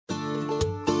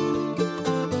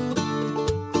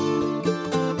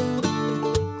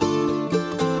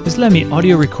This let me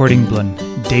audio recording blun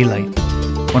Daylight.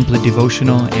 Wanpela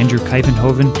devotional Andrew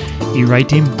Kuyvenhoven, I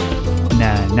Ritim,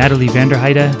 na Natalie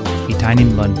Vanderheide, I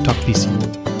Taim blun Pasin.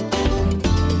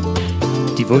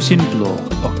 Devotion blo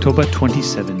October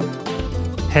 27.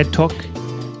 Head talk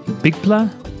Bikpela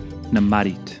na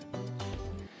Marit.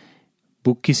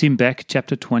 Book Kisim Bek,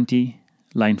 chapter 20,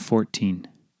 line 14.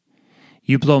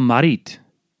 Yupela Marit.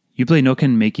 Yupela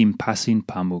noken mekim pasin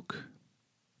pamuk.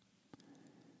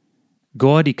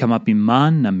 God I kamapim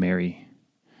man na meri.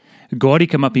 God I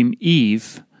kamapim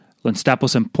Eve, lon stap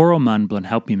olsem poroman blon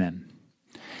helpim.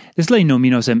 This lay no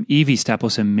minosem Eve stap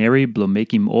olsem meri blon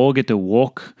mekim olgeta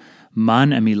wok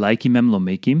man ami laikim lo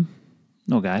mekim.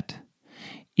 Nogat.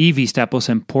 Eve stap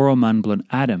olsem poroman blon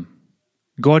Adam.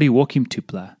 God I wokim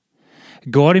Tupela.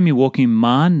 God I wokim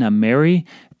man na meri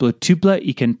blon Tupela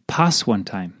I can pass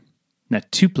wantaim. Na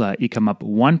Tupela I kamap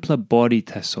wanpela bodi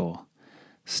Tasol.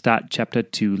 Start chapter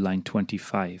 2, line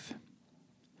 25.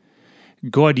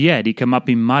 God yet I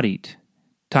kamapim Marit.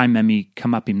 Taim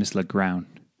kamapim nisla graun.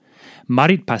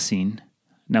 Maritpasin,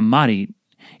 na Marit,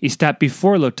 I stap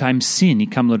before lo time sin I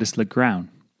kam lo disla graun.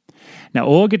 Na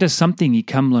olgeta samting I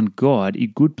kam lon God I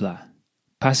gudpla.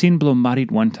 Pasin blo Marit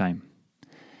wantaim.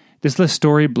 This la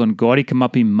story blon God I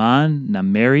kamapim man na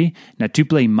meri na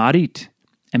Tupela I Marit.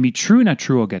 Ami true na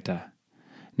true olgeta.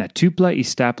 Na Tupela I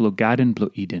stap lo gaden blo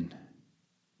Eden.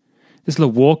 This la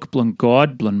walk blon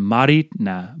God blon Marit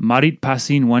na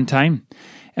Maritpasin wantaim.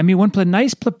 And me wanpela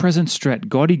nice pla present stret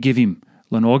God I give him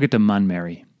lon olgeta man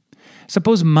meri.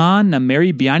 Suppose man na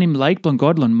meri bianim like blon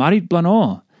God lon Marit blon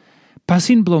all.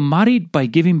 Pasin blon Marit by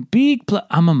give him big pla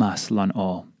amamas lon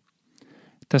all.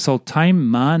 Tasol Taim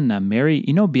man na meri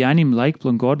ino bianim like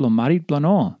blon God lon Marit blon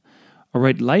all.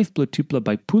 Alright life blo Tupela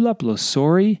by pull up lo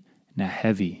sorry na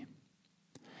heavy.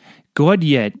 God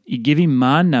yet I give him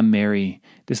man na meri.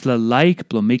 This la like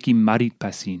blo mekim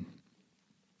Maritpasin.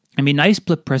 I mean nice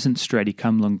pla present stret I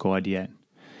come lon God yet.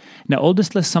 Now all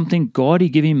this la something God I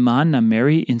give him man na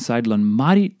meri inside lon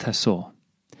Marit Tasol.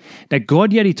 Now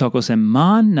God yet I talk olsem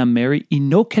man na meri I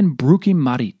no can brukim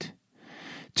Marit.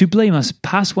 Tupela must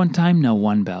pass wantaim na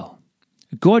one bell.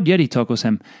 God yet I talk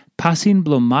olsem pasin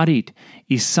blo Marit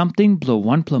is something blo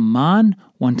wanpela man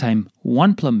wantaim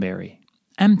wanpela meri.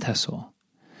 Tasol.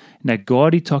 Na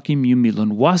God I talk him yumi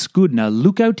lon was good na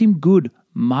look out him good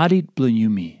Marit blo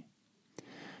yumi.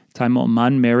 Taim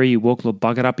man meri I wok lo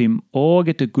bagarap him or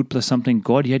get a good plus something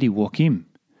God yet I wok him.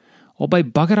 Or by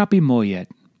bagarap him more yet.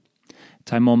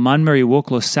 Taim man meri wok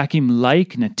lo sack him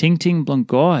like na ting blon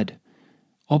God.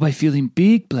 Or by feeling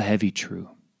big bla heavy true.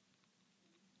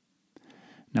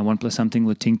 Now one plus something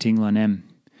lo ting lon em.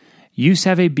 You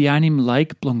save bian him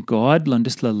like blon God lon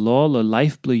dis la law lo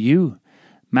life blo you.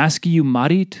 Maski you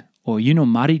Marit or you no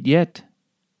Marit yet.